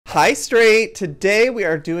Hi Straight! Today we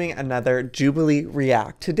are doing another Jubilee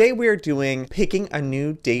React. Today we are doing picking a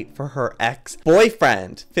new date for her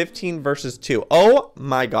ex-boyfriend. 15 versus 2. Oh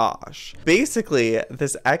my gosh. Basically,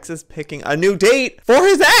 this ex is picking a new date for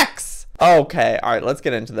his ex! Okay, alright, let's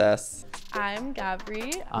get into this. I'm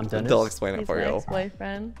Gabri. I'm Dennis. They'll explain it for you.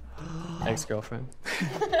 Ex-boyfriend. Ex-girlfriend.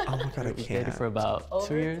 Oh my god, I We can't. dated for about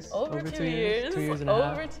 2 years. Over 2 years. 2 years and a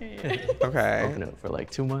half. Over 2 years. Okay. Broken up for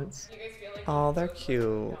like 2 months. Oh, they're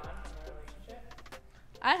cute.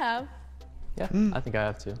 I have. Yeah, I think I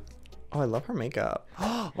have too. Oh, I love her makeup.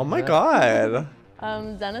 Oh my god.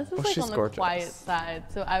 Dennis is Oh, like she's on the gorgeous. quiet side,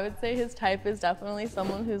 so I would say his type is definitely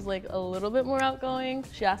someone who's like a little bit more outgoing.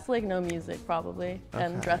 She has to like know music probably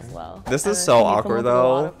and dress well. This And is then so she needs awkward, someone with a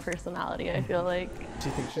lot though. of personality, I feel like. Do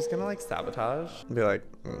you think she's gonna like sabotage? And be like,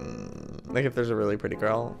 like if there's a really pretty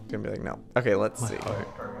girl, gonna be like, no. Okay, let's see.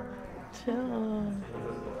 Chill.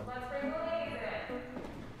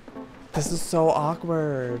 This is so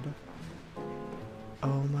awkward.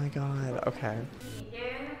 Oh my god. Okay.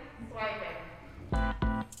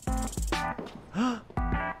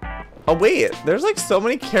 Oh wait, there's like so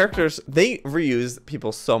many characters. They reuse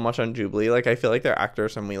people so much on Jubilee. Like I feel like they're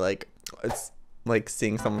actors and we like, it's like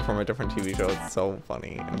seeing someone from a different TV show. It's so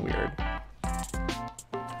funny and weird.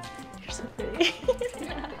 You're so pretty.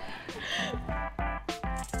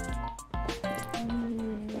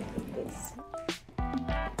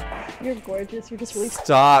 You're gorgeous. You're just really.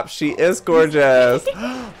 Stop, she is gorgeous.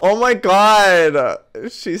 Oh my god.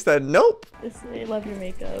 She said nope. I love your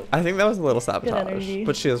makeup. I think that was a little sabotage, energy.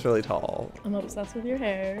 but she is really tall. I'm obsessed with your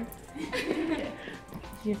hair.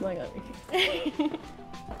 Keep going on me.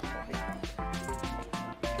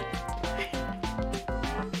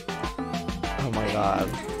 Oh my god.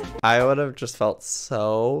 I would have just felt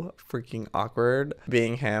so freaking awkward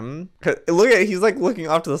being him. 'Cause look at, he's like looking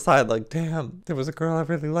off to the side like, damn, there was a girl I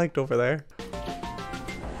really liked over there.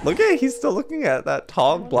 Look at, he's still looking at that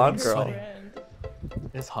tall blonde girl.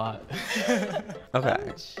 It's hot.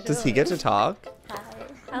 Okay. Does he get to talk?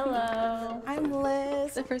 Hello. I'm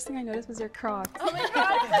Liz. The first thing I noticed was your Crocs. Oh my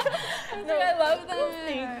god. I love them.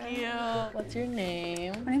 Thank you. What's your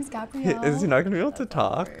name? My name's Gabrielle. Is he not gonna be able to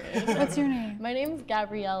talk? What's your name? My name's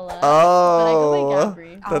Gabriella. Oh, But I go by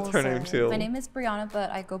Gabri. that's her name too. My name is Brianna,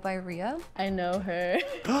 but I go by Ria. I know her.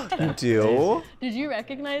 You do? Did you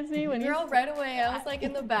recognize me when you? Girl, right away. I was like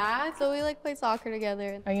in the back, so we like played soccer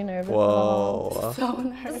together. Are you nervous? Whoa. So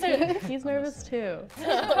nervous. He's nervous too.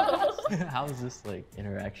 How is this like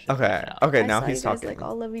interaction? Okay. now? Okay, I now saw he's you guys, talking. like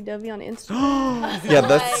all lovey-dovey on Instagram. Yeah,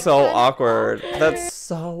 that's so awkward. That's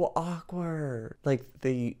so awkward. Like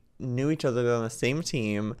they knew each other on the same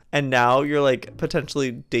team and now you're like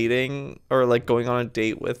potentially dating or like going on a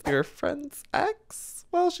date with your friend's ex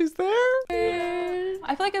while she's there.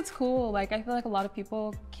 I feel like it's cool. Like, I feel like a lot of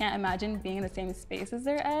people can't imagine being in the same space as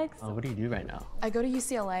their ex. What do you do right now? I go to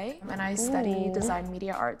UCLA and I study design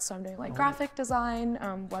media arts. So I'm doing like graphic design,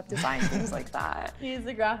 web design, things like that. He's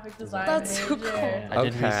a graphic designer. That's so cool. I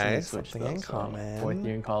did Okay, recently switch something though, in so common. 4th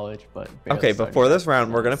year in college, but barely Okay, started before this yet.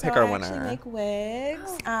 round, we're gonna pick our I actually winner. make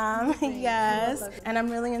wigs. Yes, and I'm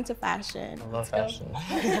really into fashion. I love fashion.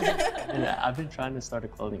 Yeah, I've been trying to start a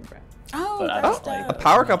clothing brand. Oh, But I that's just like A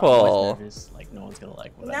power I'm couple. always nervous, like no one's gonna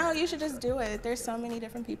like what I No, do. you should just do it. There's so many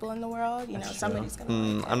different people in the world. You know, somebody's gonna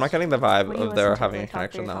like it. I'm not getting the vibe What do you of there listen to having for a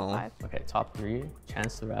top connection three or top though. five? Okay, top 3: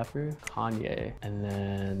 Chance the Rapper, Kanye, and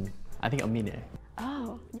then I think Amine.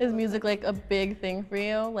 Oh. Is music like a big thing for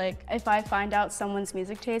you? Like, If I find out someone's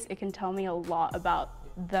music taste, it can tell me a lot about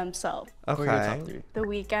themselves. Who are your top Okay. 3? The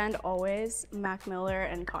Weeknd, always, Mac Miller,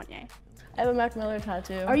 and Kanye. I have a Mac Miller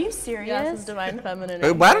tattoo. Are you serious? Yes, it's Divine Feminine.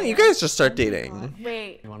 Wait, why don't you guys just start dating?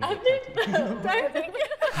 Wait. You want to get tattooed?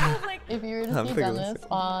 If you were to I'm see thinking the Dennis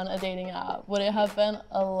on a dating app, would it have been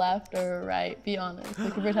a left or a right? Be honest.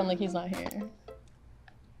 Like, you pretend like he's not here.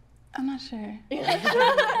 I'm not sure. It depends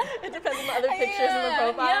on the other pictures in the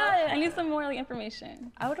profile. Yeah, I need some more like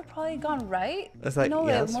information. I would have probably gone right. Is that No,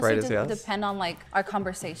 yes? it mostly Right is yes? depend on like our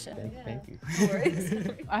conversation. Thank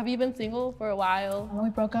you. Have you been single for a while? When we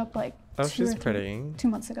broke up like Oh, she's pretty. 2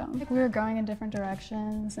 months ago. Like, we were going in different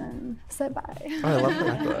directions and said bye. Oh, I love the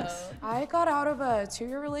necklace. I got out of a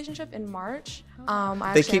 2-year relationship in March. I They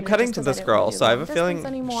actually keep ended cutting just to 'cause I this didn't girl, wanna do so I have long a feeling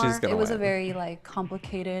distance anymore. she's gonna It was a win. very like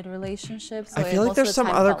complicated relationship. So I feel most like of there's the some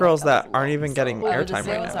time other felt girls like I that was aren't even alone. getting So I would airtime just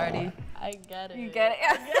say right it's now. already- I get it. You get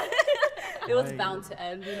it? It was bound to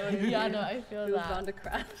end, you know what I mean? Yeah, no, I feel It was that. bound to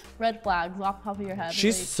crash. Red flags off the top of your head.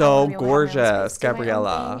 She's like, so I wanna be able to have my own gorgeous, space, do my own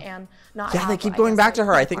Gabriella. thing, and not Yeah, they have, keep I going guess, back to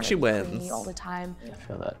her. I like, think she wanna be wins. clingy all the time. I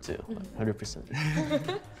feel that too,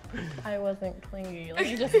 100%. I wasn't clingy. Let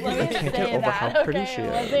me just let me can't get say over that. how pretty Okay, she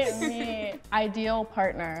it wasn't me. Ideal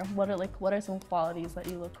partner. What are some qualities that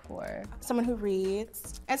you look for? Someone who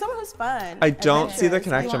reads and someone who's fun. I don't see the adventurous.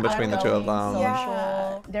 connection between the two of them.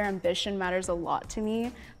 Yeah. Their ambition matters a lot to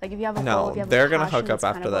me. Like if you have a goal, No, if you have they're a gonna passion, hook up that's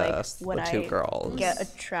kind after of like this. what The two I girls. get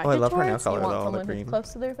attracted Oh, I love her nail towards. color You want though, the someone green. who's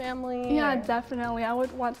close to their family? Yeah, definitely. I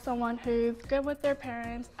would want someone who's good with their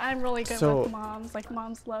parents. I'm really good So- with moms. Like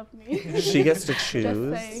moms love me. She gets to Just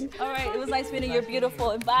choose. saying. All right, it was nice meeting you. You're beautiful.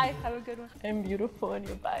 And bye. Have a good one. I'm beautiful and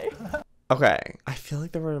you're bi. Okay, I feel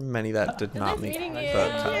like there were many that did not make meeting the you.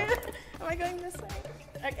 cut. Am I going this way?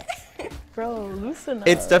 Okay. Bro, loosen up.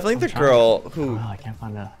 It's definitely the girl who Oh, I can't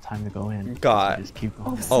find a time to go in. got Just keep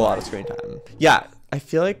going. a lot of screen time. Yeah, I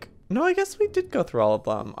feel like, no, I guess we did go through all of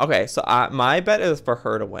them. Okay, so my bet is for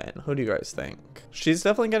her to win. Who do you guys think? She's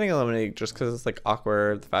definitely getting eliminated just because it's like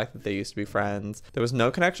awkward, the fact that they used to be friends. There was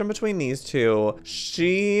no connection between these two.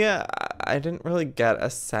 I didn't really get a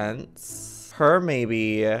sense. Her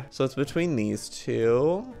maybe. So it's between these two.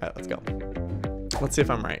 All right, let's go. Let's see if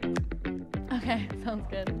I'm right. Okay, sounds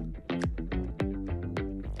good.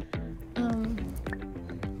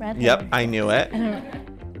 Red hair. Yep, I knew it.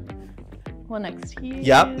 One next to you.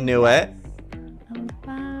 Yep, knew it.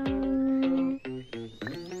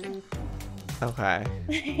 Okay.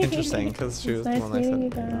 Interesting, because she was the Nice one I meeting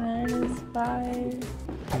you said. guys. Bye.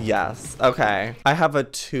 Yes. Okay. I have a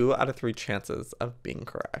 2 out of 3 chances of being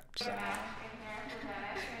correct.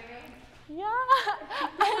 Yeah,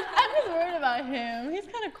 I'm just worried about him. He's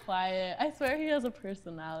kind of quiet. I swear he has a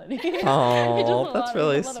personality. He does Oh, a that's lot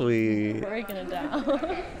really of sweet. breaking it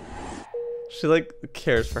down. She like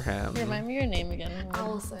cares for him. Remind me your name again.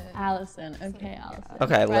 Allison. Allison. Okay, Allison.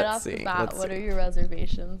 Okay, right let's off see, The bat, let's what see. are your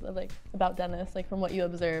reservations of like about Dennis? Like from what you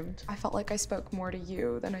observed. I felt like I spoke more to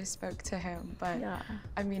you than I spoke to him, but Yeah.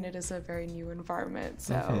 I mean, it is a very new environment,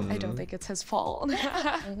 so Mm-hmm. I don't think it's his fault.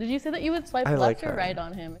 Did you say that you would swipe I left like or her. right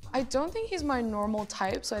on him? I don't think he's my normal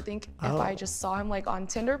type, so I think if Oh. I just saw him like on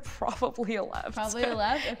Tinder, probably a left. Probably a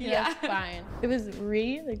left. Okay, Yeah. that's fine. It was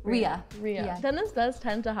like Rhea. Rhea. Yeah. Dennis does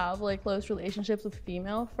tend to have like close relationships with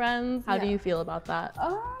female friends. How do Yeah. you feel about that?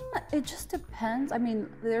 It just depends. I mean,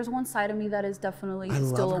 there's one side of me that is definitely I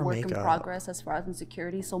still love a her work in makeup. progress as far as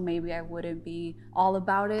insecurity. So maybe I wouldn't be all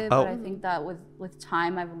about it. But I think that with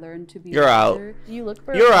time, I've learned to be. You're out. wiser. Do you look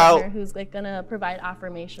for You're a partner out. who's like gonna provide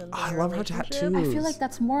affirmations? I in your love her relationship? tattoos. I feel like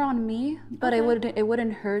that's more on me, but it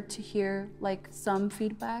wouldn't hurt to hear like some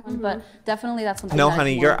feedback. But definitely that's something. No, that is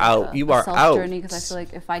honey, more you're of out. a You are self out. journey, because I feel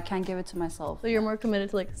like if I can't give it to myself, So you're more committed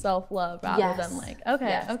to like self-love rather Yes. than like okay,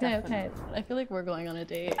 Yes, okay. definitely. I feel like we're going on a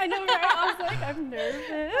date. I know, right? I was like, I'm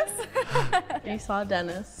nervous. You saw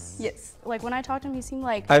Dennis. Yes. Like when I talked to him, he seemed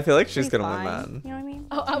like I feel like she's pretty gonna win fine, then. You know what I mean?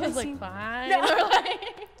 Oh, I He was just like seemed- fine. Or,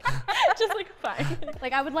 like, just like fine.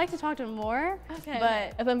 Like I would like to talk to him more. Okay.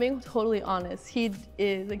 But if I'm being totally honest, he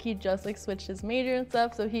just like switched his major and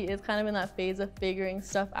stuff, so he is kind of in that phase of figuring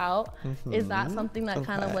stuff out. Is that something that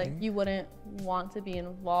kind of like Okay. you wouldn't want to be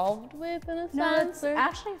involved with in a no, sense? it's or-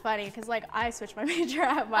 actually funny because like I switched my major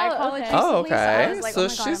at my Oh, college okay. Oh, recently, so I okay. was like, So oh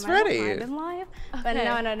my God, she's am I ready. behind in life? But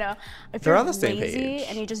Okay. no. If They're you're on the same lazy page.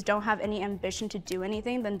 and you just don't have any ambition to do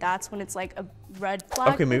anything, then that's when it's like a red flag.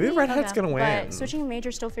 Okay, for maybe me. Redhead's gonna win. But switching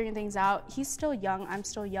major, still figuring things out. He's still young. I'm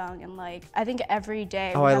still young, and like I think every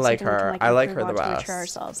day. Oh, we I have like something we her. can, like, I like improve her the on to best. mature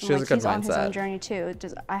ourselves. She And, has like, a good he's on his mindset. own journey too.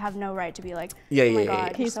 I have no right to be like, Yeah, oh my yeah, God, yeah.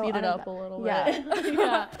 you're Can you so speed it out of up a that." little Yeah. bit?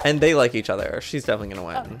 Yeah. And they like each other. She's definitely gonna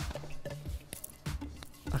win.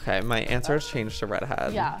 Okay, my answer has changed to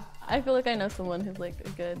Redhead. Yeah. I feel like I know someone who's like a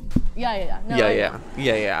good. Yeah. No,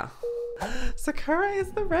 Yeah. Sakura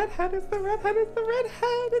is the redhead, it's the redhead, it's the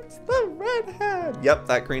redhead, it's the redhead. Yep,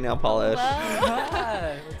 that green nail polish.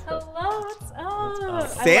 Hello, what's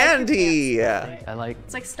up? Sandy! I like.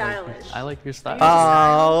 It's like stylish. I like your style.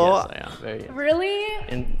 Oh, Yes, I am. Very. Really?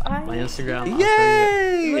 In my Instagram. I'll show you.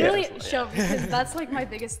 yay! Literally Yes. show because that's like my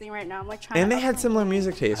biggest thing right now. I'm like trying And to they had similar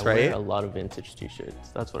music tastes, I wear right? a lot of vintage t-shirts.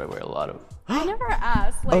 That's what I wear a lot of. I never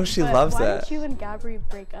asked. Like, Oh, she but loves why it. did you and Gabri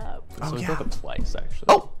break up? So we yeah. broke up twice actually.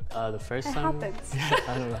 Oh! The first It time. happens.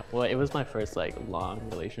 I don't know. Well, it was my first like long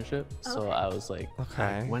relationship, so I was like, Okay.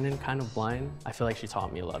 I went in kind of blind. I feel like she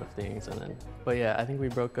taught me a lot of things, and then, but yeah, I think we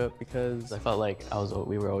broke up because I felt like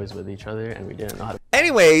we were always with each other, and we didn't know how to.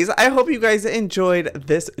 Anyways, I hope you guys enjoyed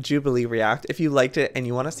this Jubilee react. If you liked it and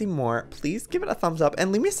you want to see more, please give it a thumbs up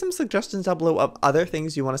and leave me some suggestions down below of other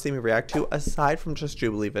things you want to see me react to aside from just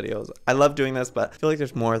Jubilee videos. I love doing this, but I feel like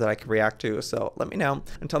there's more that I could react to, so let me know.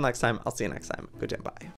 Until next time, I'll see you next time. Good day, bye.